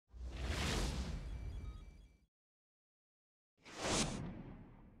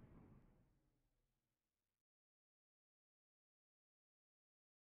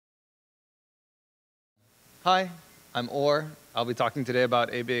Hi, I'm Orr. I'll be talking today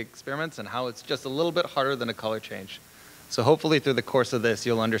about A/B experiments and how it's just a little bit harder than a color change. So hopefully through the course of this,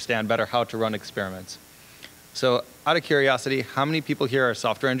 you'll understand better how to run experiments. So out of curiosity, how many people here are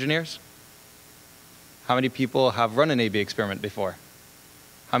software engineers? How many people have run an A/B experiment before?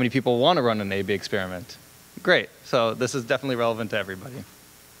 How many people want to run an A/B experiment? Great, so this is definitely relevant to everybody.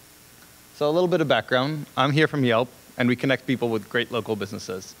 So a little bit of background. I'm here from Yelp, and we connect people with great local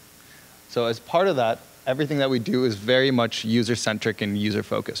businesses. So as part of that, everything that we do is very much user-centric and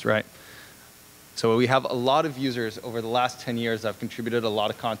user-focused, right? So we have a lot of users over the last 10 years that have contributed a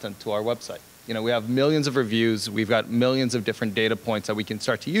lot of content to our website. You know, we have millions of reviews. We've got millions of different data points that we can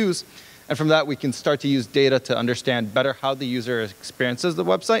start to use. And from that, we can start to use data to understand better how the user experiences the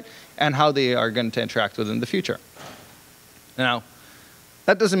website and how they are going to interact with it in the future. Now,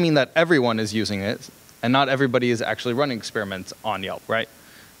 that doesn't mean that everyone is using it, and not everybody is actually running experiments on Yelp, right?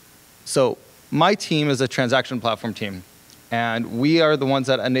 So my team is a transaction platform team, and we are the ones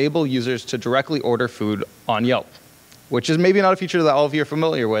that enable users to directly order food on Yelp, which is maybe not a feature that all of you are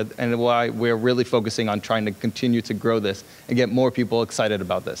familiar with, and why we're really focusing on trying to continue to grow this and get more people excited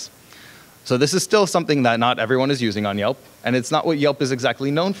about this. So this is still something that not everyone is using on Yelp, and it's not what Yelp is exactly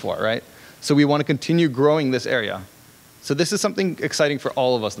known for, right? So we want to continue growing this area. So this is something exciting for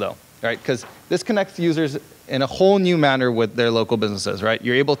all of us, though, right? Because this connects users in a whole new manner with their local businesses, right?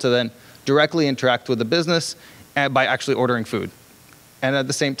 You're able to then directly interact with the business by actually ordering food. And at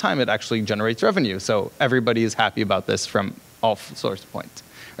the same time, it actually generates revenue. So everybody is happy about this from all source points,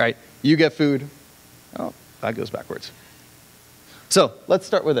 right? You get food. Oh, that goes backwards. So let's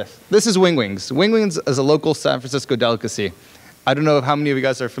start with this. This is Wing Wings. Wing Wings is a local San Francisco delicacy. I don't know how many of you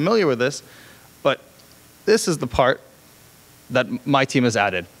guys are familiar with this, but this is the part that my team has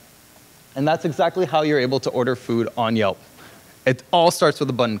added. And that's exactly how you're able to order food on Yelp. It all starts with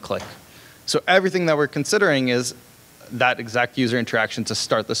a button click. So everything that we're considering is that exact user interaction to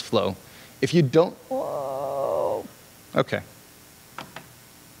start this flow. If you don't, whoa, okay.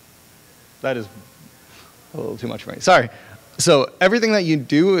 That is a little too much for me, sorry. So everything that you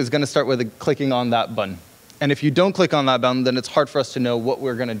do is going to start with clicking on that button. And if you don't click on that button, then it's hard for us to know what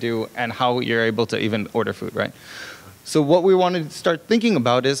we're going to do and how you're able to even order food, right? So what we wanted to start thinking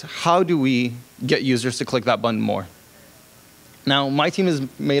about is how do we get users to click that button more? Now, my team is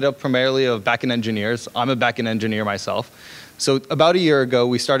made up primarily of backend engineers. I'm a backend engineer myself. So about a year ago,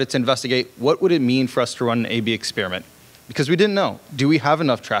 we started to investigate what would it mean for us to run an A/B experiment? Because we didn't know. Do we have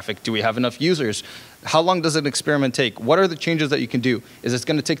enough traffic? Do we have enough users? How long does an experiment take? What are the changes that you can do? Is this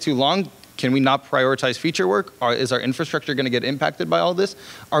going to take too long? Can we not prioritize feature work? Or is our infrastructure going to get impacted by all this?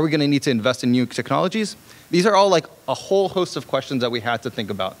 Are we going to need to invest in new technologies? These are all like a whole host of questions that we had to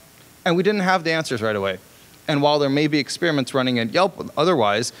think about. And we didn't have the answers right away. And while there may be experiments running at Yelp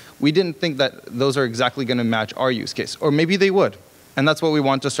otherwise, we didn't think that those are exactly going to match our use case. Or maybe they would. And that's what we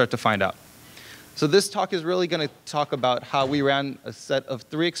want to start to find out. So this talk is really going to talk about how we ran a set of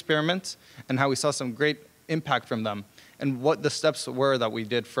 3 experiments and how we saw some great impact from them and what the steps were that we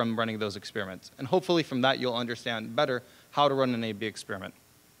did from running those experiments. And hopefully from that, you'll understand better how to run an A/B experiment.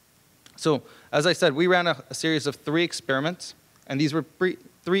 So as I said, we ran a series of 3 experiments, and these were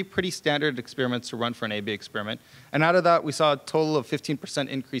 3 pretty standard experiments to run for an A/B experiment. And out of that, we saw a total of 15%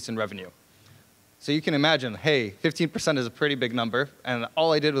 increase in revenue. So you can imagine, hey, 15% is a pretty big number, and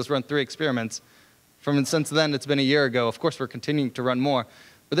all I did was run 3 experiments. Since then, it's been a year ago. Of course, we're continuing to run more.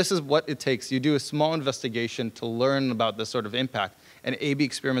 But this is what it takes. You do a small investigation to learn about this sort of impact. And A/B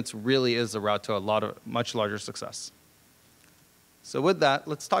experiments really is the route to a much larger success. So with that,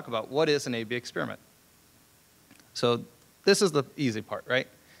 let's talk about what is an A/B experiment. So this is the easy part, right?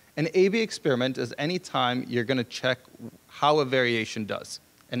 An A/B experiment is any time you're going to check how a variation does,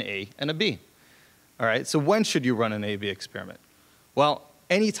 an A and a B. All right, so when should you run an A/B experiment? Well,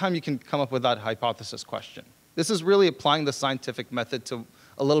 anytime you can come up with that hypothesis question. This is really applying the scientific method to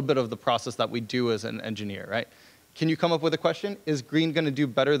a little bit of the process that we do as an engineer, right? Can you come up with a question? Is green going to do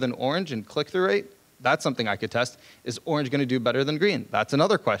better than orange in click-through rate? That's something I could test. Is orange going to do better than green? That's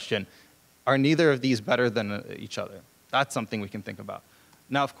another question. Are neither of these better than each other? That's something we can think about.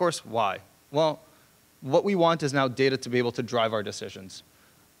 Now, of course, why? Well, what we want is now data to be able to drive our decisions.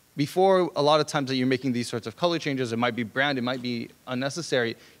 Before, a lot of times that you're making these sorts of color changes, it might be brand, it might be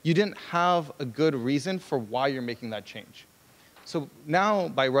unnecessary, you didn't have a good reason for why you're making that change. So now,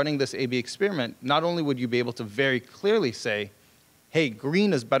 by running this A/B experiment, not only would you be able to very clearly say, hey,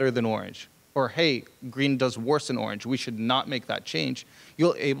 green is better than orange, or hey, green does worse than orange, we should not make that change,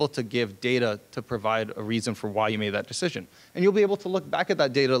 you'll be able to give data to provide a reason for why you made that decision. And you'll be able to look back at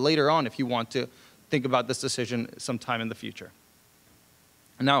that data later on if you want to think about this decision sometime in the future.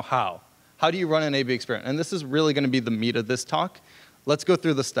 Now, how? how do you run an A/B experiment? And this is really going to be the meat of this talk. Let's go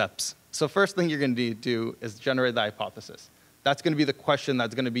through the steps. So first thing you're going to do is generate the hypothesis. That's going to be the question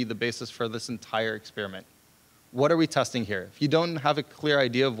that's going to be the basis for this entire experiment. What are we testing here? If you don't have a clear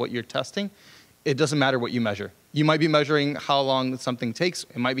idea of what you're testing, it doesn't matter what you measure. You might be measuring how long something takes.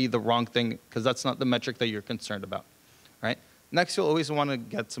 It might be the wrong thing because that's not the metric that you're concerned about, right? Next, you'll always want to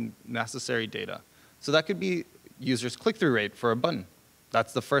get some necessary data. So that could be users' click-through rate for a button.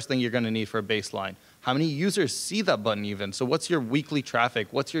 That's the first thing you're going to need for a baseline. How many users see that button even? So what's your weekly traffic?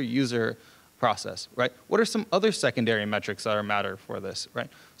 What's your user process, right? What are some other secondary metrics that matter for this, right?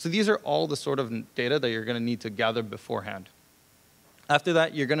 So these are all the sort of data that you're going to need to gather beforehand. After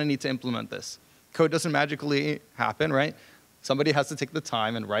that, you're going to need to implement this. Code doesn't magically happen, right? Somebody has to take the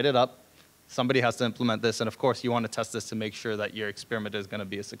time and write it up. Somebody has to implement this. And of course, you want to test this to make sure that your experiment is going to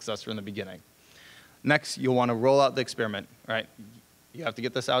be a success from the beginning. Next, you'll want to roll out the experiment, right? You have to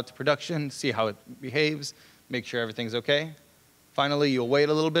get this out to production, see how it behaves, make sure everything's okay. Finally, you'll wait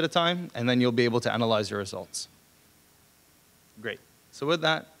a little bit of time, and then you'll be able to analyze your results. Great. So with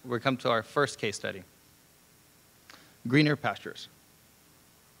that, we come to our first case study. Greener pastures.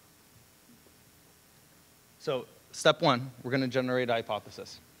 So step one, we're going to generate a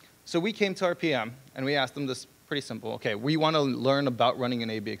hypothesis. So we came to our PM, and we asked them this pretty simple. Okay, we want to learn about running an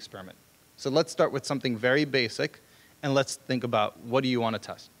A/B experiment. So let's start with something very basic, and let's think about what do you want to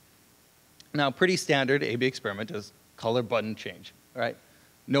test. Now, pretty standard A/B experiment is color button change, right?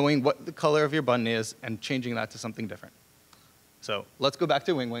 Knowing what the color of your button is and changing that to something different. So let's go back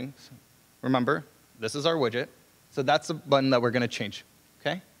to Wing Wings. Remember, this is our widget. So that's the button that we're going to change,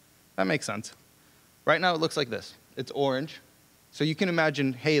 okay? That makes sense. Right now, it looks like this. It's orange. So you can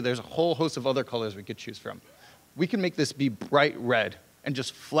imagine, hey, there's a whole host of other colors we could choose from. We can make this be bright red and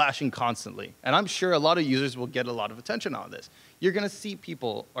just flashing constantly. And I'm sure a lot of users will get a lot of attention on this. You're going to see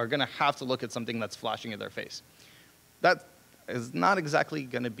people are going to have to look at something that's flashing in their face. That is not exactly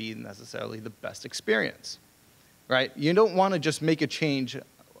going to be necessarily the best experience, right? You don't want to just make a change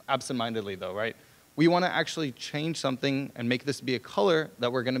absentmindedly, though, right? We want to actually change something and make this be a color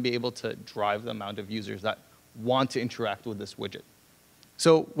that we're going to be able to drive the amount of users that want to interact with this widget.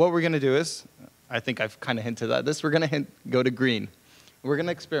 So what we're going to do is, I think I've kind of hinted at this, we're going to go to green. We're going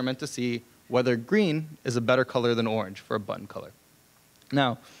to experiment to see whether green is a better color than orange for a button color.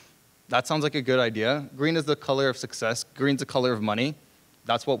 Now, that sounds like a good idea. Green is the color of success. Green's the color of money.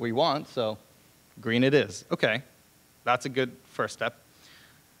 That's what we want, so green it is. Okay, that's a good first step.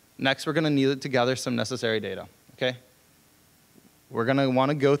 Next, we're going to need to gather some necessary data, okay? We're going to want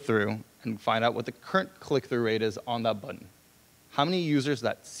to go through and find out what the current click-through rate is on that button. How many users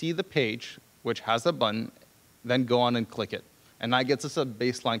that see the page, which has the button, then go on and click it. And that gets us a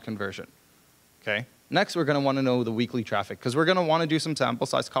baseline conversion, okay? Next, we're going to want to know the weekly traffic, because we're going to want to do some sample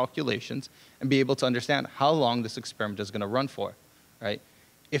size calculations and be able to understand how long this experiment is going to run for, right?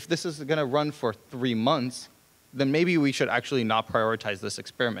 If this is going to run for 3 months, then maybe we should actually not prioritize this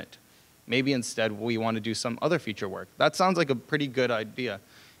experiment. Maybe instead we want to do some other feature work. That sounds like a pretty good idea.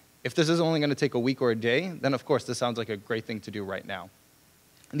 If this is only going to take a week or a day, then of course this sounds like a great thing to do right now.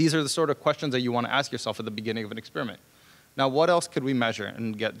 And these are the sort of questions that you want to ask yourself at the beginning of an experiment. Now, what else could we measure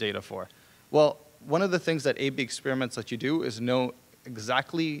and get data for? Well, one of the things that A/B experiments let you do is know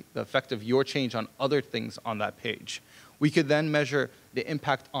exactly the effect of your change on other things on that page. We could then measure the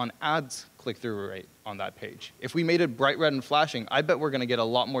impact on ads click-through rate on that page. If we made it bright red and flashing, I bet we're going to get a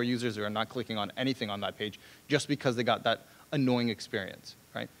lot more users who are not clicking on anything on that page just because they got that annoying experience,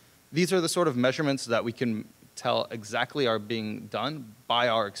 right? These are the sort of measurements that we can tell exactly are being done by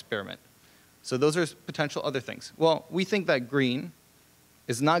our experiment. So those are potential other things. Well, we think that green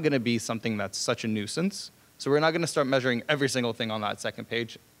is not going to be something that's such a nuisance. So we're not going to start measuring every single thing on that second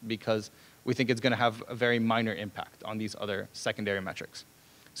page because we think it's going to have a very minor impact on these other secondary metrics.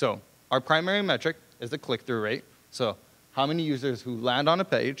 So our primary metric is the click-through rate. So how many users who land on a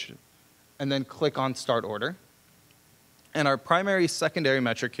page and then click on start order. And our primary secondary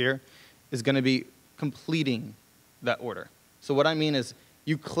metric here is going to be completing that order. So what I mean is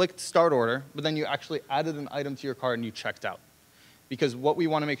you clicked start order, but then you actually added an item to your cart and you checked out. Because what we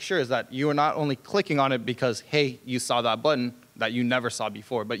want to make sure is that you are not only clicking on it because, hey, you saw that button that you never saw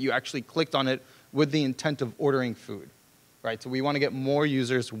before, but you actually clicked on it with the intent of ordering food, right? So we want to get more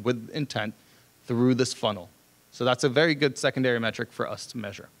users with intent through this funnel. So that's a very good secondary metric for us to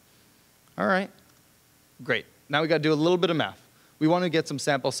measure. All right, great. Now we got to do a little bit of math. We want to get some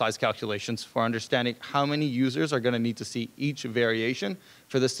sample size calculations for understanding how many users are going to need to see each variation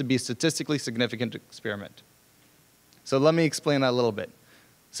for this to be a statistically significant experiment. So let me explain that a little bit.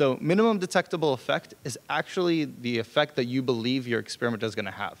 So minimum detectable effect is actually the effect that you believe your experiment is going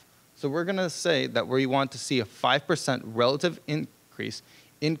to have. So we're going to say that we want to see a 5% relative increase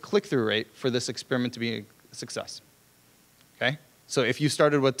in click-through rate for this experiment to be a success. Okay? So if you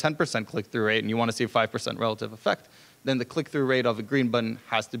started with 10% click-through rate and you want to see a 5% relative effect, then the click-through rate of a green button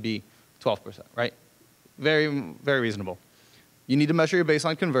has to be 12%, right? Very, very reasonable. You need to measure your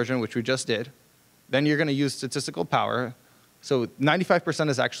baseline conversion, which we just did. Then you're going to use statistical power. So 95%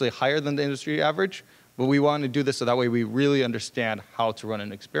 is actually higher than the industry average, but we want to do this so that way we really understand how to run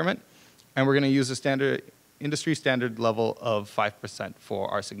an experiment. And we're going to use a standard, industry standard level of 5%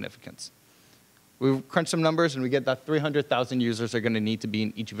 for our significance. We've crunched some numbers, and we get that 300,000 users are going to need to be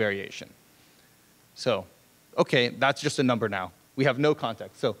in each variation. So, okay, that's just a number now. We have no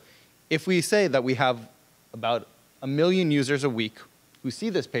context. So if we say that we have about 1 million users a week who see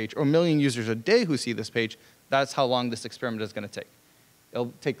this page, or 1 million users a day who see this page, that's how long this experiment is going to take.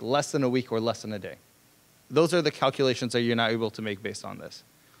 It'll take less than a week or less than a day. Those are the calculations that you're now able to make based on this.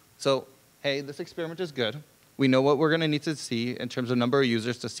 So, hey, this experiment is good. We know what we're going to need to see in terms of number of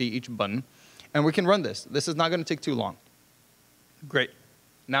users to see each button. And we can run this. This is not going to take too long. Great.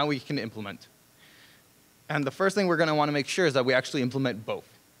 Now we can implement. And the first thing we're going to want to make sure is that we actually implement both.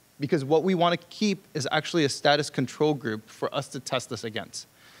 Because what we want to keep is actually a status control group for us to test this against.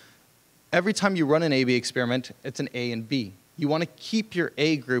 Every time you run an A/B experiment, it's an A and B. You want to keep your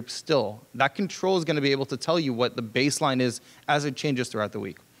A group still. That control is going to be able to tell you what the baseline is as it changes throughout the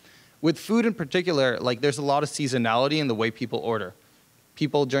week. With food in particular, like there's a lot of seasonality in the way people order.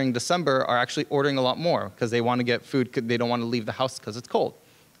 People during December are actually ordering a lot more because they want to get food, they don't want to leave the house because it's cold.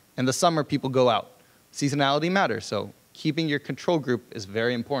 In the summer, people go out. Seasonality matters, so keeping your control group is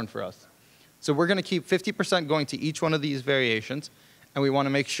very important for us. So we're going to keep 50% going to each one of these variations, and we want to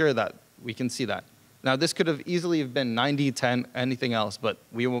make sure that we can see that. Now, this could have easily have been 90, 10, anything else, but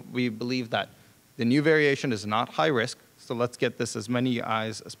we believe that the new variation is not high risk, so let's get this as many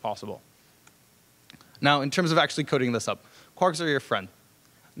eyes as possible. Now, in terms of actually coding this up, quarks are your friend.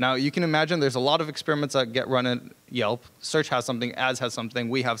 Now, you can imagine there's a lot of experiments that get run at Yelp. Search has something, ads has something,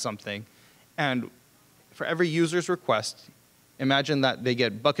 we have something. And for every user's request, imagine that they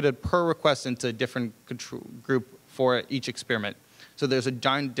get bucketed per request into a different control group for each experiment. So there's a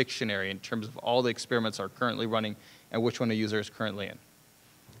giant dictionary in terms of all the experiments are currently running and which one a user is currently in.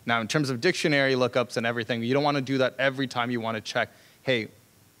 Now, in terms of dictionary lookups and everything, you don't want to do that every time you want to check, hey,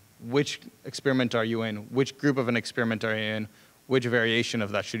 which experiment are you in? Which group of an experiment are you in? Which variation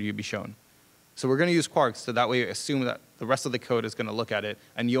of that should you be shown? So we're going to use quarks, so that way assume that the rest of the code is going to look at it,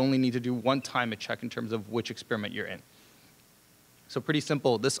 and you only need to do one time a check in terms of which experiment you're in. So pretty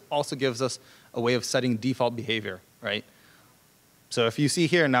simple. This also gives us a way of setting default behavior, right? So if you see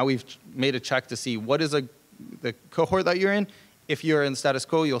here, now we've made a check to see what is the cohort that you're in. If you're in status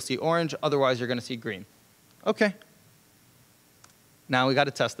quo, you'll see orange. Otherwise, you're going to see green. OK. Now we got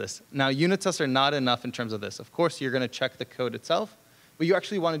to test this. Now, unit tests are not enough in terms of this. Of course, you're going to check the code itself, but you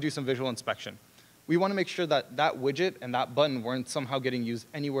actually want to do some visual inspection. We want to make sure that that widget and that button weren't somehow getting used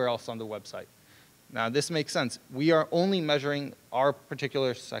anywhere else on the website. Now, this makes sense. We are only measuring our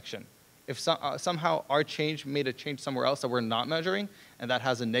particular section. If somehow our change made a change somewhere else that we're not measuring, and that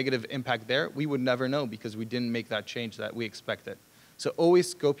has a negative impact there, we would never know because we didn't make that change that we expected. So always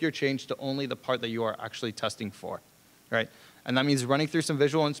scope your change to only the part that you are actually testing for, right? And that means running through some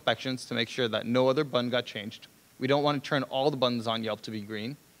visual inspections to make sure that no other button got changed. We don't want to turn all the buttons on Yelp to be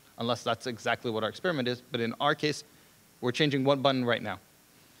green, unless that's exactly what our experiment is. But in our case, we're changing one button right now.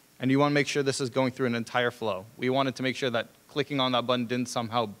 And you want to make sure this is going through an entire flow. We wanted to make sure that clicking on that button didn't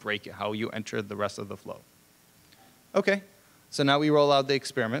somehow break how you entered the rest of the flow. OK, so now we roll out the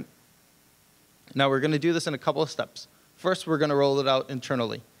experiment. Now we're going to do this in a couple of steps. First, we're going to roll it out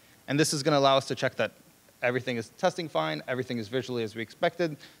internally. And this is going to allow us to check that everything is testing fine, everything is visually as we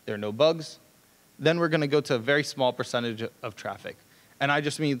expected, there are no bugs. Then we're going to go to a very small percentage of traffic. And I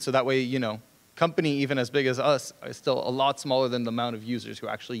just mean so that way, you know, company even as big as us is still a lot smaller than the amount of users who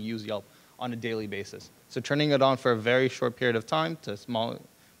actually use Yelp on a daily basis. So turning it on for a very short period of time to a small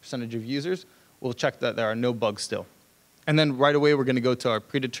percentage of users, we'll check that there are no bugs still. And then right away, we're going to go to our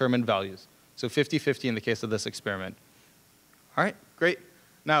predetermined values. So 50-50 in the case of this experiment. All right, great.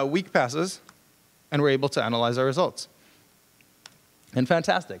 Now a week passes, and we're able to analyze our results. And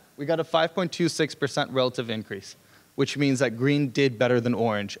fantastic. We got a 5.26% relative increase, which means that green did better than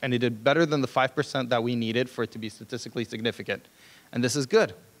orange, and it did better than the 5% that we needed for it to be statistically significant. And this is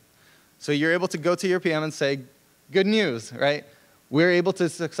good. So you're able to go to your PM and say, good news, right? We're able to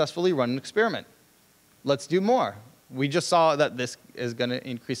successfully run an experiment. Let's do more. We just saw that this is going to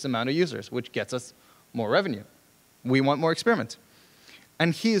increase the amount of users, which gets us more revenue. We want more experiments.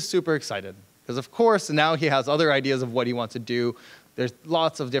 And he is super excited. Because of course, now he has other ideas of what he wants to do. There's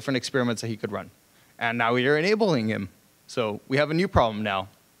lots of different experiments that he could run. And now we are enabling him. So we have a new problem now.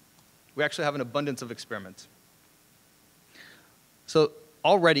 We actually have an abundance of experiments. So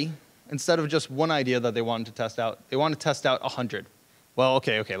already, instead of just one idea that they wanted to test out, they want to test out 100. Well,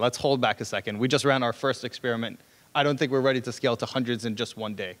 okay, let's hold back a second. We just ran our first experiment. I don't think we're ready to scale to hundreds in just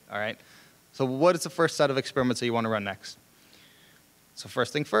one day, all right? So what is the first set of experiments that you want to run next? So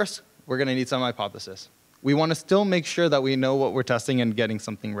first thing first, we're going to need some hypothesis. We want to still make sure that we know what we're testing and getting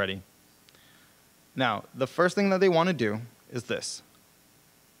something ready. Now, the first thing that they want to do is this.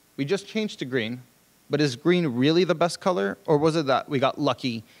 We just changed to green, but is green really the best color, or was it that we got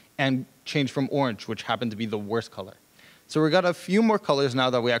lucky and changed from orange, which happened to be the worst color? So we've got a few more colors now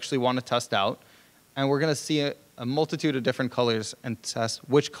that we actually want to test out, and we're going to see a multitude of different colors and test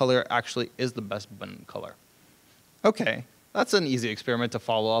which color actually is the best button color. Okay, that's an easy experiment to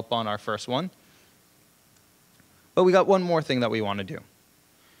follow up on our first one. But we got one more thing that we want to do.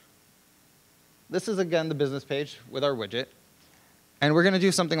 This is, again, the business page with our widget. And we're going to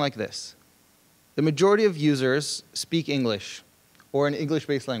do something like this. The majority of users speak English or an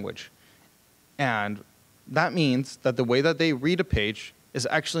English-based language. And that means that the way that they read a page is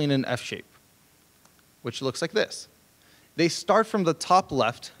actually in an F shape, which looks like this. They start from the top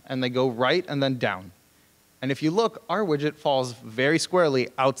left, and they go right and then down. And if you look, our widget falls very squarely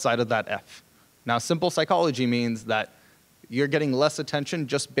outside of that F. Now, simple psychology means that you're getting less attention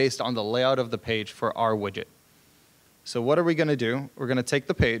just based on the layout of the page for our widget. So what are we going to do? We're going to take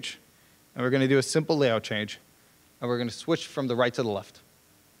the page, and we're going to do a simple layout change, and we're going to switch from the right to the left.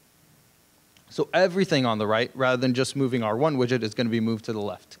 So everything on the right, rather than just moving our one widget, is going to be moved to the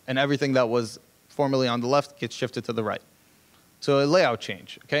left. And everything that was formerly on the left gets shifted to the right. So a layout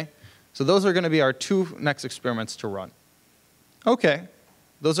change, okay? So those are going to be our two next experiments to run. Okay,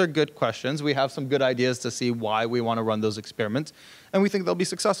 those are good questions. We have some good ideas to see why we want to run those experiments, and we think they'll be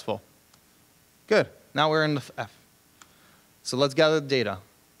successful. Good, now we're in the F. So let's gather the data.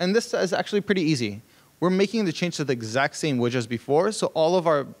 And this is actually pretty easy. We're making the change to the exact same widget as before, so all of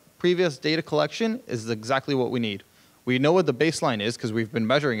our previous data collection is exactly what we need. We know what the baseline is because we've been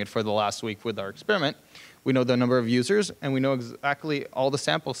measuring it for the last week with our experiment. We know the number of users, and we know exactly all the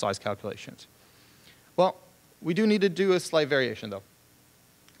sample size calculations. Well, we do need to do a slight variation, though.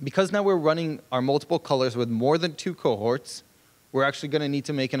 Because now we're running our multiple colors with more than 2 cohorts, we're actually going to need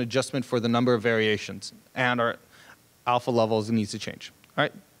to make an adjustment for the number of variations, and our alpha levels needs to change. All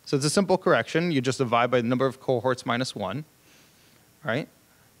right? So it's a simple correction. You just divide by the number of cohorts minus 1. All right?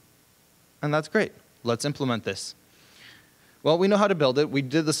 And that's great. Let's implement this. Well, we know how to build it. We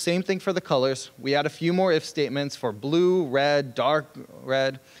did the same thing for the colors. We add a few more if statements for blue, red, dark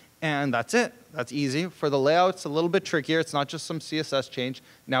red, and that's it. That's easy. For the layout, it's a little bit trickier. It's not just some CSS change.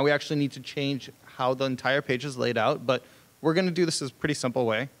 Now we actually need to change how the entire page is laid out, but we're going to do this in a pretty simple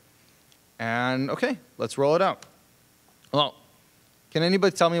way. And okay, let's roll it out. Well, can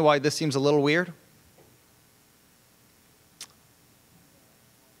anybody tell me why this seems a little weird?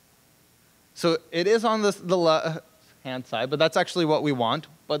 So it is on the left-hand side, but that's actually what we want.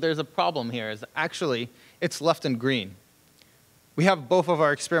 But there's a problem here, is actually it's left in green. We have both of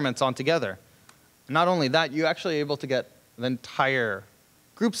our experiments on together. Not only that, you're actually able to get the entire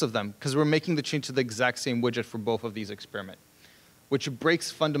groups of them because we're making the change to the exact same widget for both of these experiments, which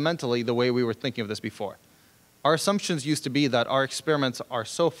breaks fundamentally the way we were thinking of this before. Our assumptions used to be that our experiments are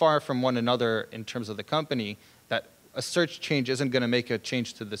so far from one another in terms of the company that a search change isn't going to make a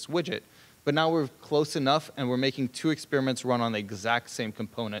change to this widget. But now we're close enough, and we're making 2 experiments run on the exact same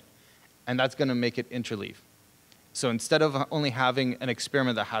component, and that's going to make it interleave. So instead of only having an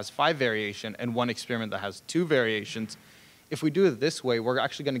experiment that has 5 variation and one experiment that has 2 variations, if we do it this way, we're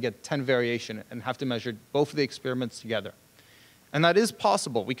actually going to get 10 variation and have to measure both of the experiments together. And that is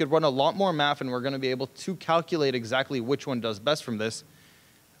possible. We could run a lot more math, and we're going to be able to calculate exactly which one does best from this,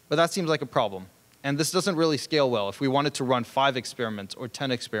 but that seems like a problem. And this doesn't really scale well if we wanted to run 5 experiments or 10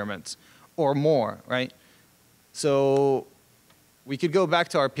 experiments or more, right? So we could go back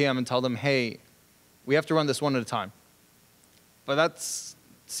to our PM and tell them, hey, we have to run this one at a time. But that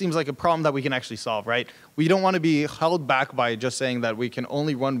seems like a problem that we can actually solve, right? We don't want to be held back by just saying that we can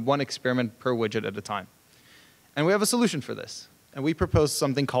only run 1 experiment per widget at a time. And we have a solution for this. And we propose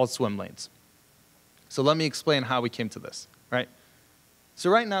something called swim lanes. So let me explain how we came to this, right? So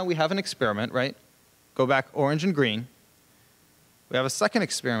right now we have an experiment, right? Go back orange and green. We have a second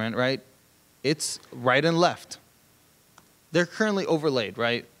experiment, right? It's right and left. They're currently overlaid,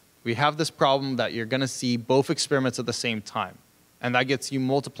 right? We have this problem that you're going to see both experiments at the same time. And that gets you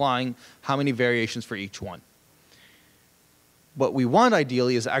multiplying how many variations for each one. What we want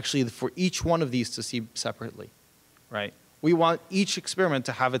ideally is actually for each one of these to see separately, right? We want each experiment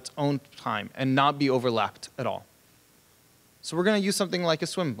to have its own time and not be overlapped at all. So we're going to use something like a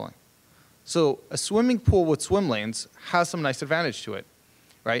swimming pool. So a swimming pool with swim lanes has some nice advantage to it,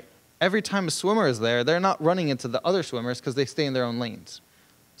 right? Every time a swimmer is there, they're not running into the other swimmers because they stay in their own lanes.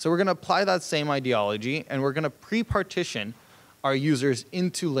 So we're going to apply that same ideology, and we're going to pre-partition our users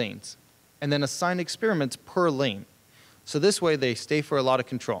into lanes and then assign experiments per lane. So this way, they stay for a lot of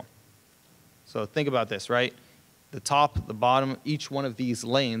control. So think about this, right? The top, the bottom, each one of these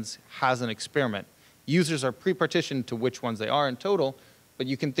lanes has an experiment. Users are pre-partitioned to which ones they are in total, but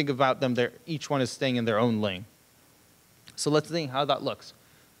you can think about them, each one is staying in their own lane. So let's think how that looks.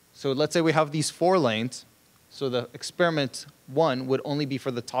 So let's say we have these 4 lanes. So the experiment 1 would only be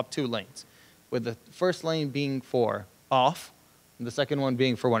for the top 2 lanes, with the first lane being for off, and the second one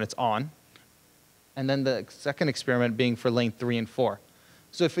being for when it's on, and then the second experiment being for lane 3 and 4.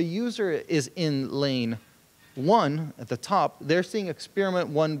 So if a user is in lane 1 at the top, they're seeing experiment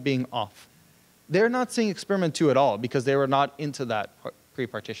 1 being off. They're not seeing experiment 2 at all because they were not into that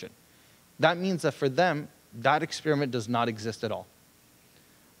pre-partition. That means that for them, that experiment does not exist at all.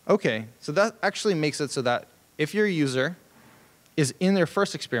 Okay, so that actually makes it so that if your user is in their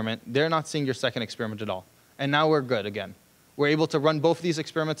first experiment, they're not seeing your second experiment at all. And now we're good again. We're able to run both of these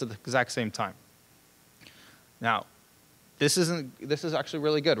experiments at the exact same time. Now, this is actually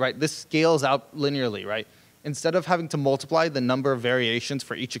really good, right? This scales out linearly, right? Instead of having to multiply the number of variations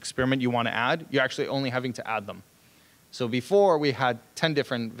for each experiment you want to add, you're actually only having to add them. So before, we had 10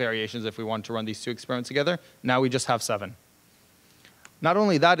 different variations if we wanted to run these 2 experiments together. Now we just have 7. Not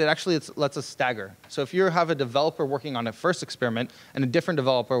only that, it actually lets us stagger. So if you have a developer working on a first experiment and a different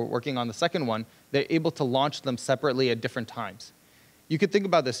developer working on the second one, they're able to launch them separately at different times. You could think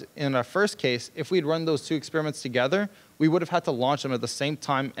about this. In our first case, if we'd run those 2 experiments together, we would have had to launch them at the same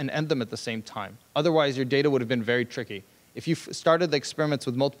time and end them at the same time. Otherwise, your data would have been very tricky. If you started the experiments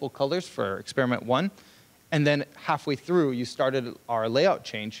with multiple colors for experiment 1, and then halfway through you started our layout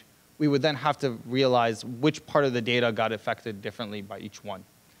change, we would then have to realize which part of the data got affected differently by each one.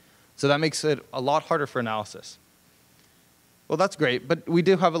 So that makes it a lot harder for analysis. Well, that's great, but we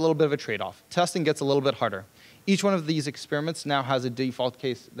do have a little bit of a trade-off. Testing gets a little bit harder. Each one of these experiments now has a default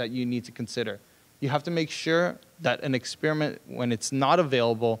case that you need to consider. You have to make sure that an experiment, when it's not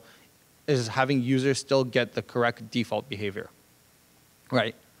available, is having users still get the correct default behavior,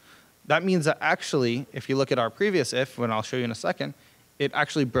 right? That means that actually, if you look at our previous if, when I'll show you in a second, it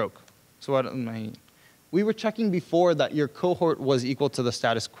actually broke. So what I mean, we were checking before that your cohort was equal to the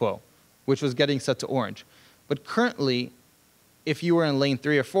status quo, which was getting set to orange. But currently, if you were in lane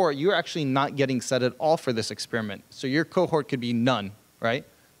 3 or 4, you're actually not getting set at all for this experiment. So your cohort could be none, right?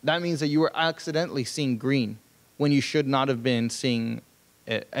 That means that you were accidentally seeing green when you should not have been seeing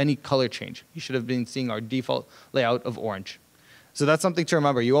any color change. You should have been seeing our default layout of orange. So that's something to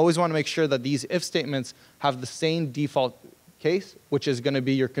remember. You always want to make sure that these if statements have the same default case, which is going to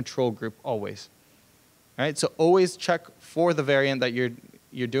be your control group always. All right? So always check for the variant that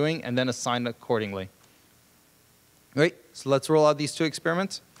you're doing and then assign accordingly. Great. So let's roll out these 2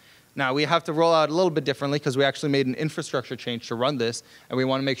 experiments. Now, we have to roll out a little bit differently because we actually made an infrastructure change to run this, and we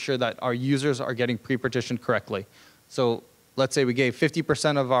want to make sure that our users are getting pre-partitioned correctly. So let's say we gave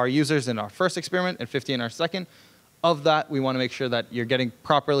 50% of our users in our first experiment and 50 in our second. Of that, we want to make sure that you're getting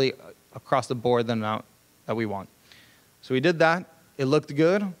properly across the board the amount that we want. So we did that. It looked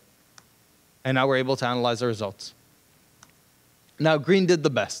good. And now we're able to analyze the results. Now, green did the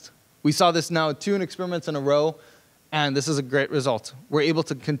best. We saw this now 2 experiments in a row. And this is a great result. We're able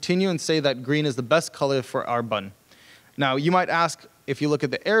to continue and say that green is the best color for our button. Now, you might ask, if you look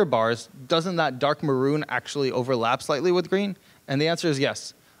at the error bars, doesn't that dark maroon actually overlap slightly with green? And the answer is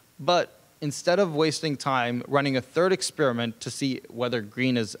yes. But instead of wasting time running a 3rd experiment to see whether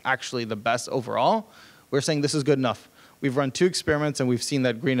green is actually the best overall, we're saying this is good enough. We've run 2 experiments, and we've seen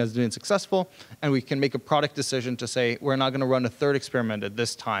that green has been successful, and we can make a product decision to say we're not going to run a 3rd experiment at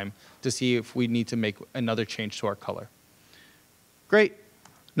this time to see if we need to make another change to our color. Great.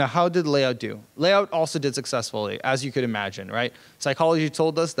 Now, how did layout do? Layout also did successfully, as you could imagine, right? Psychology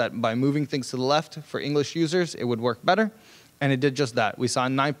told us that by moving things to the left for English users, it would work better, and it did just that. We saw a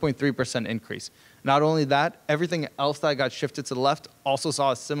 9.3% increase. Not only that, everything else that got shifted to the left also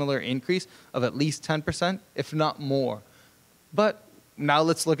saw a similar increase of at least 10%, if not more. But now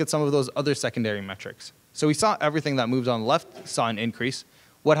let's look at some of those other secondary metrics. So we saw everything that moved on the left saw an increase.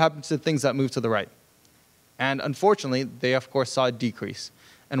 What happened to things that moved to the right? And unfortunately, they of course saw a decrease.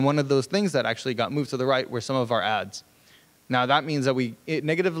 And one of those things that actually got moved to the right were some of our ads. Now that means that it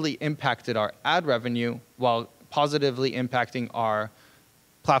negatively impacted our ad revenue while positively impacting our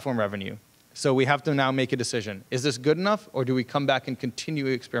platform revenue. So we have to now make a decision. Is this good enough, or do we come back and continue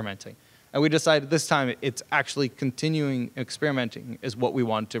experimenting? And we decided this time it's actually continuing experimenting is what we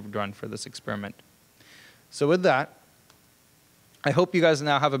want to run for this experiment. So with that, I hope you guys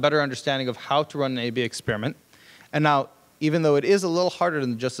now have a better understanding of how to run an A/B experiment. And now, even though it is a little harder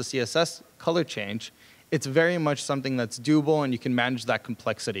than just a CSS color change, it's very much something that's doable and you can manage that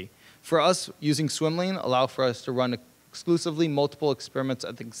complexity. For us, using Swimlane allow for us to run exclusively multiple experiments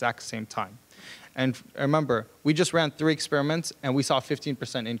at the exact same time. And remember, we just ran 3 experiments and we saw a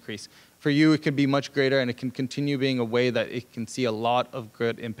 15% increase. For you, it could be much greater and it can continue being a way that it can see a lot of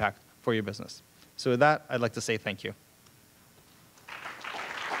good impact for your business. So with that, I'd like to say thank you.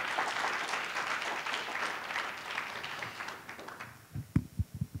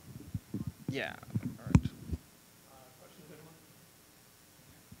 Yeah. All right. Questions, anyone?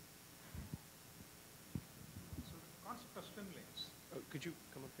 So the concept of swim lanes. Could you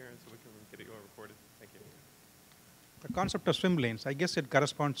come up here so we can get it recorded? Thank you. The concept of swim lanes, I guess it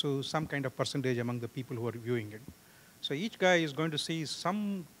corresponds to some kind of percentage among the people who are viewing it. So each guy is going to see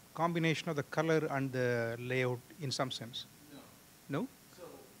some combination of the color and the layout in some sense. No? No?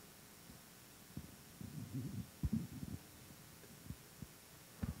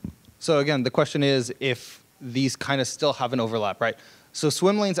 So again, the question is if these kind of still have an overlap, right? So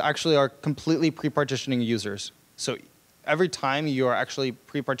swim lanes actually are completely pre-partitioning users. So every time you are actually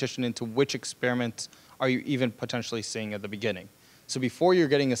pre-partitioned into which experiment are you even potentially seeing at the beginning. So before you're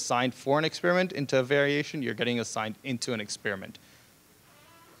getting assigned for an experiment into a variation, you're getting assigned into an experiment.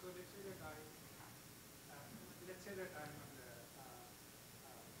 So let's say that I'm on the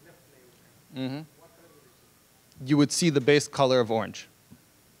left layout. Mm-hmm. What color would you see? You would see the base color of orange.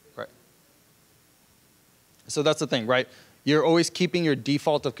 Right. So that's the thing, right? You're always keeping your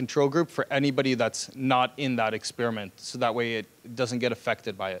default of control group for anybody that's not in that experiment, so that way it doesn't get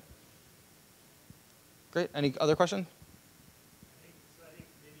affected by it. Great. Any other question? I think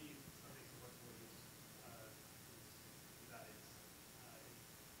maybe something similar to what you is that it's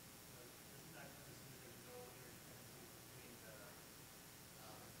not just there's no interdependency between the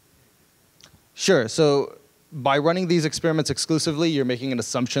Sure. So by running these experiments exclusively, you're making an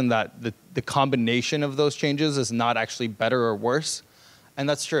assumption that the combination of those changes is not actually better or worse. And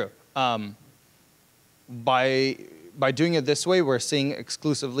that's true. By doing it this way, we're seeing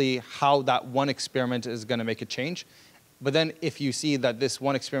exclusively how that one experiment is going to make a change. But then if you see that this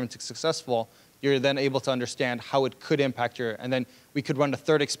one experiment is successful, you're then able to understand how it could impact your, and then we could run a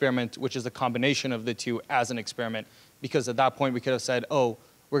third experiment, which is a combination of the two as an experiment. Because at that point, we could have said, oh,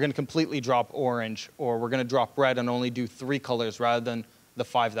 we're going to completely drop orange, or we're going to drop red and only do 3 colors rather than the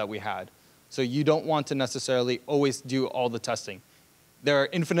 5 that we had. So you don't want to necessarily always do all the testing. There are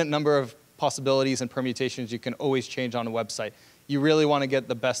infinite number of possibilities and permutations you can always change on a website. You really want to get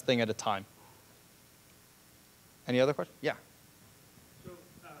the best thing at a time. Any other questions? Yeah. So,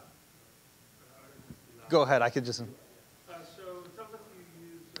 Go ahead. I could just. so it sounds like you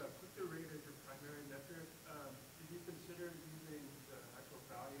use click-through rate as your primary metric. Did you consider using the actual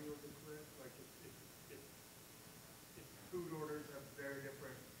value of the click? Like if food orders have very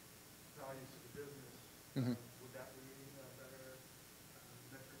different values to the business, would that be a better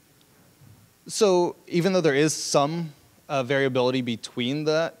metric to consider? So even though there is some variability between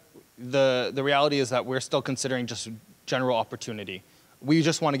the reality is that we're still considering just general opportunity. We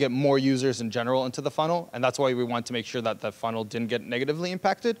just want to get more users in general into the funnel, and that's why we want to make sure that the funnel didn't get negatively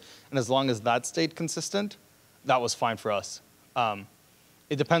impacted. And as long as that stayed consistent, that was fine for us.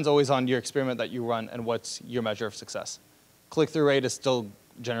 It depends always on your experiment that you run and what's your measure of success. Click-through rate is still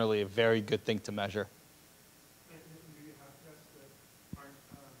generally a very good thing to measure. And do you have tests that aren't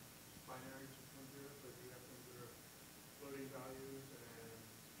binary 2.0, but do you have things that are floating values and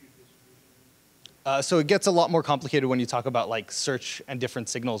skewed distribution? So it gets a lot more complicated when you talk about like search and different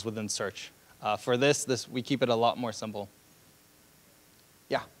signals within search. For this, we keep it a lot more simple.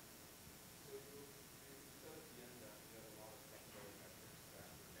 Yeah.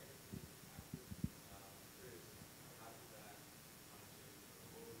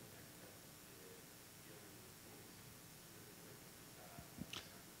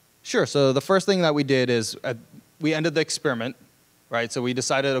 Sure. So the first thing that we did is we ended the experiment, right? So we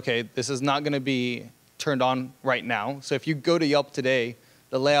decided, okay, this is not going to be turned on right now. So if you go to Yelp today,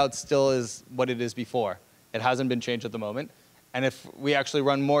 the layout still is what it is before. It hasn't been changed at the moment. And if we actually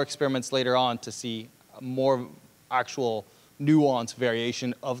run more experiments later on to see more actual nuanced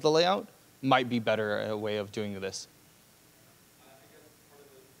variation of the layout, might be better a way of doing this.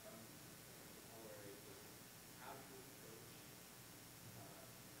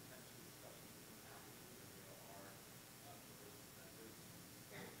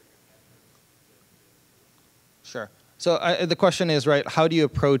 Sure. So the question is, right, how do you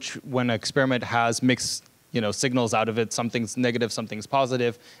approach when an experiment has mixed signals out of it, something's negative, something's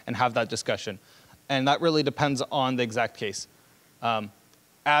positive, and have that discussion? And that really depends on the exact case.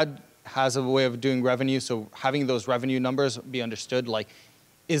 Ad has a way of doing revenue, so having those revenue numbers be understood, like,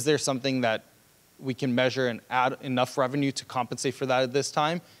 is there something that we can measure and add enough revenue to compensate for that at this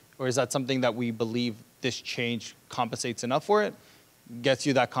time? Or is that something that we believe this change compensates enough for it? Gets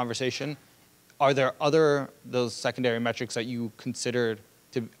you that conversation. Are there those secondary metrics that you consider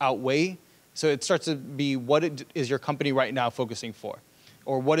to outweigh? So it starts to be, what is your company right now focusing for?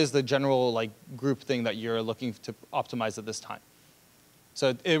 Or what is the general group thing that you're looking to optimize at this time?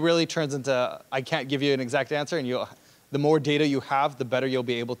 So it really turns into, I can't give you an exact answer, and the more data you have, the better you'll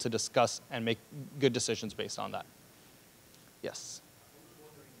be able to discuss and make good decisions based on that. Yes?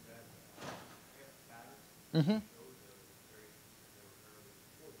 Mm-hmm.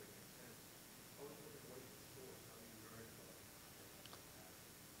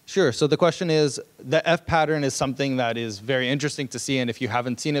 Sure. So the question is, the F pattern is something that is very interesting to see, and if you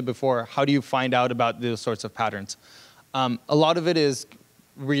haven't seen it before, how do you find out about those sorts of patterns? A lot of it is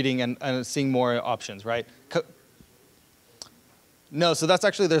reading and seeing more options, right? No, so that's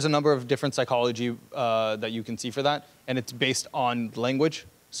actually, there's a number of different psychology that you can see for that, and it's based on language.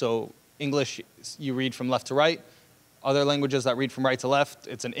 So English, you read from left to right. Other languages that read from right to left,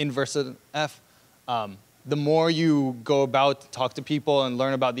 it's an inverse of F. The more you go about, talk to people, and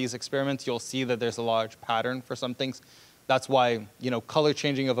learn about these experiments, you'll see that there's a large pattern for some things. That's why color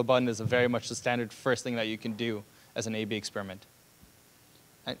changing of a button is very much the standard first thing that you can do as an A/B experiment.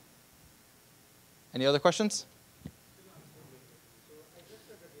 Any other questions?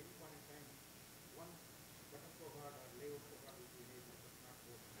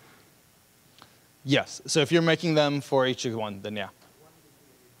 Yes. So if you're making them for each one, then yeah.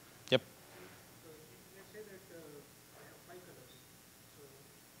 Yep. Let's say that I have 5 colors. So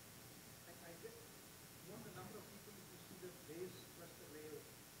I guess you want the number of people who see the base plus the layout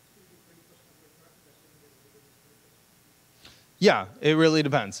still be 20% of the traffic, assuming that everybody is 20%. Yeah, it really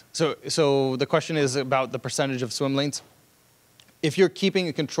depends. So the question is about the percentage of swim lanes. If you're keeping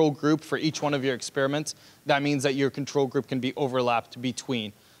a control group for each one of your experiments, that means that your control group can be overlapped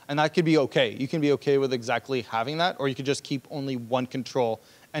between. And that could be okay. You can be okay with exactly having that, or you could just keep only one control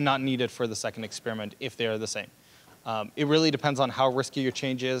and not need it for the second experiment if they are the same. It really depends on how risky your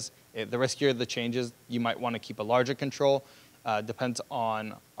change is. The riskier the change is, you might want to keep a larger control. Depends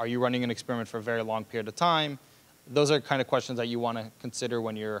on, are you running an experiment for a very long period of time? Those are kind of questions that you want to consider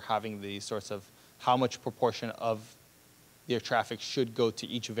when you're having the sorts of how much proportion of your traffic should go to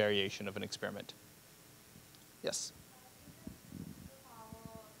each variation of an experiment. Yes?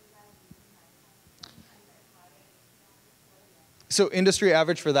 So industry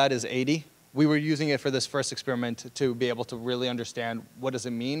average for that is 80. We were using it for this first experiment to be able to really understand what does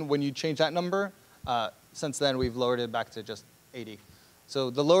it mean when you change that number. Since then, we've lowered it back to just 80. So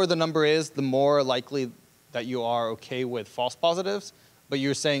the lower the number is, the more likely that you are okay with false positives. But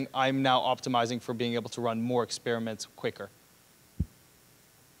you're saying, I'm now optimizing for being able to run more experiments quicker.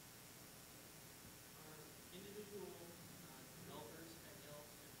 Individual developers at Yelp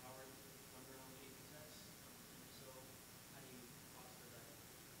empowered to run their own A/B tests. So how do you foster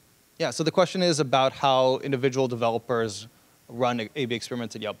that? Yeah, so the question is about how individual developers run A/B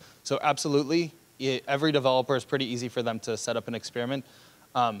experiments at Yelp. So absolutely, every developer is pretty easy for them to set up an experiment.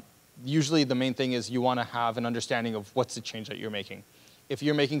 Usually the main thing is you want to have an understanding of what's the change that you're making. If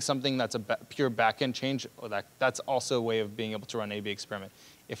you're making something that's a pure back-end change, that's also a way of being able to run an A/B experiment.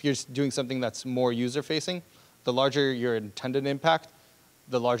 If you're doing something that's more user-facing, the larger your intended impact,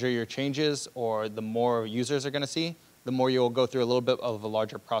 the larger your changes, or the more users are going to see, the more you'll go through a little bit of a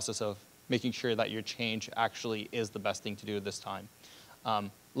larger process of making sure that your change actually is the best thing to do at this time.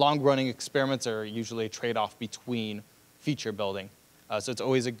 Long-running experiments are usually a trade-off between feature building. So it's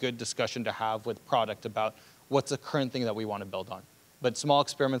always a good discussion to have with product about what's the current thing that we want to build on. But small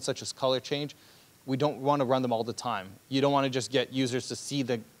experiments such as color change, we don't want to run them all the time. You don't want to just get users to see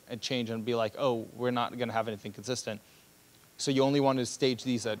the change and be like, oh, we're not going to have anything consistent. So you only want to stage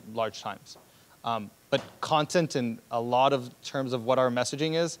these at large times. But content in a lot of terms of what our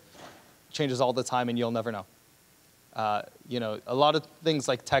messaging is changes all the time, and you'll never know. A lot of things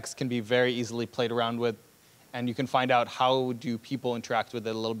like text can be very easily played around with, and you can find out how do people interact with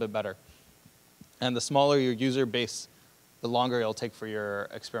it a little bit better. And the smaller your user base, the longer it'll take for your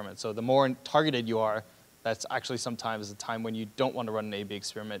experiment. So the more targeted you are, that's actually sometimes the time when you don't want to run an A/B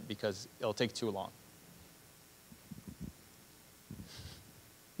experiment because it'll take too long.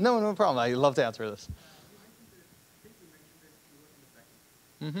 No problem. I'd love to answer this. You mentioned that, I think you mentioned that you were in the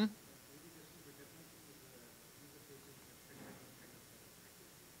backend. Mm-hmm. Maybe this is the definition of the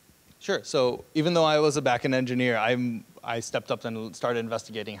Sure. So even though I was a backend engineer, I stepped up and started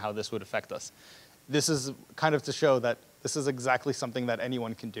investigating how this would affect us. This is kind of to show that this is exactly something that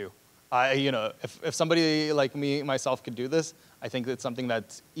anyone can do. If somebody like me, myself, could do this, I think it's something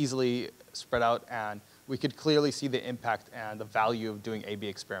that's easily spread out, and we could clearly see the impact and the value of doing A/B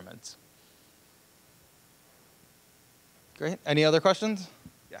experiments. Great. Any other questions?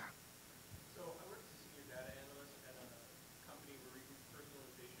 Yeah. So I work as a senior data analyst at a company where we do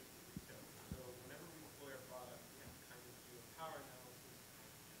personalization for retail. So whenever we deploy our product, we have to kind of do a power analysis to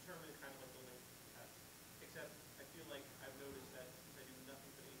determine kind of like the length of the test. Except I feel like I've noticed that since I do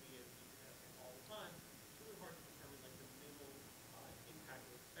nothing but A/B and B testing all the time, it's really hard to determine like the minimal impact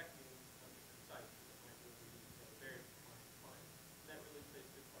we're expecting on different sites. Because it might really be very fine. And that really plays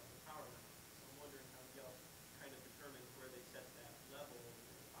a big part in the power analysis. So I'm wondering how Yelp kind of determines where they set that level,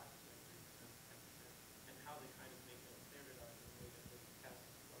 5%, 3%, 10%, and how they kind of make that standardized in a way that those tests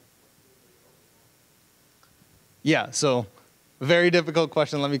what's really overall. Yeah, so very difficult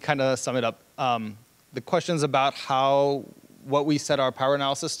question. Let me kind of sum it up. The question's about what we set our power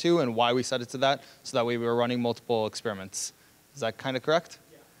analysis to and why we set it to that, so that way we were running multiple experiments. Is that kind of correct?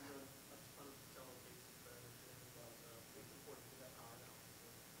 Yeah, we run a ton of several case experiments about what's important to that power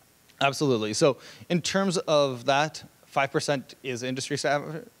analysis. Absolutely. So in terms of that, 5% is industry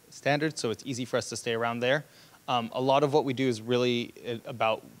standard, so it's easy for us to stay around there. A lot of what we do is really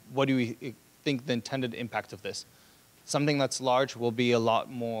about what do we think the intended impact of this. Something that's large will be a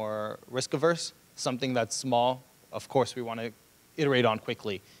lot more risk averse. Something that's small, of course, we want to iterate on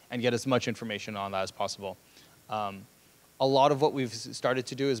quickly and get as much information on that as possible. A lot of what we've started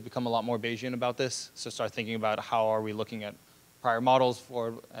to do is become a lot more Bayesian about this. So start thinking about how are we looking at prior models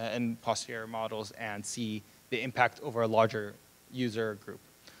and posterior models and see the impact over a larger user group.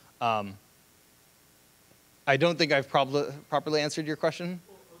 I don't think I've properly answered your question.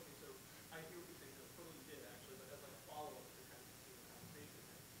 Well, okay, so I hear what you're saying. I totally did, actually, but as like a follow-up to kind of continue the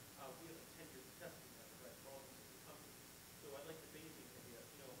conversation, we have a 10-year testing method, right, for all these different companies. So I like the Bayesian idea.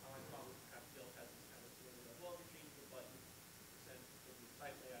 You know, how I thought was perhaps Yelp has this kind of feeling like, well, if you change the button 2%, maybe the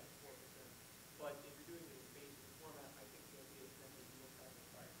site layout is 4%. But if you're doing it in Bayesian format, I think the idea is then that you look at the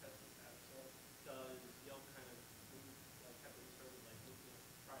prior testing data. So does Yelp kind of move, like, have they started, like, looking at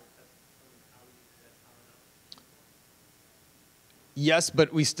prior testing to determine how to use that power analysis? Yes,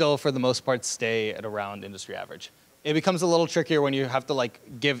 but we still, for the most part, stay at around industry average. It becomes a little trickier when you have to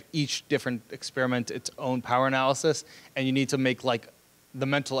give each different experiment its own power analysis, and you need to make the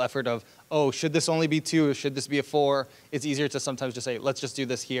mental effort of, oh, should this only be 2, or should this be a 4? It's easier to sometimes just say, let's just do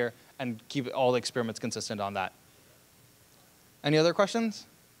this here, and keep all the experiments consistent on that. Any other questions?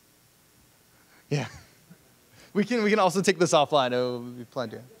 Yeah. We can also take this offline. It will be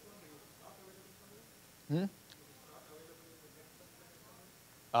plenty.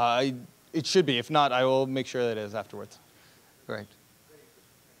 It should be. If not, I will make sure that it is afterwards. Great.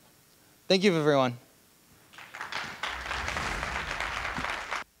 Thank you, everyone.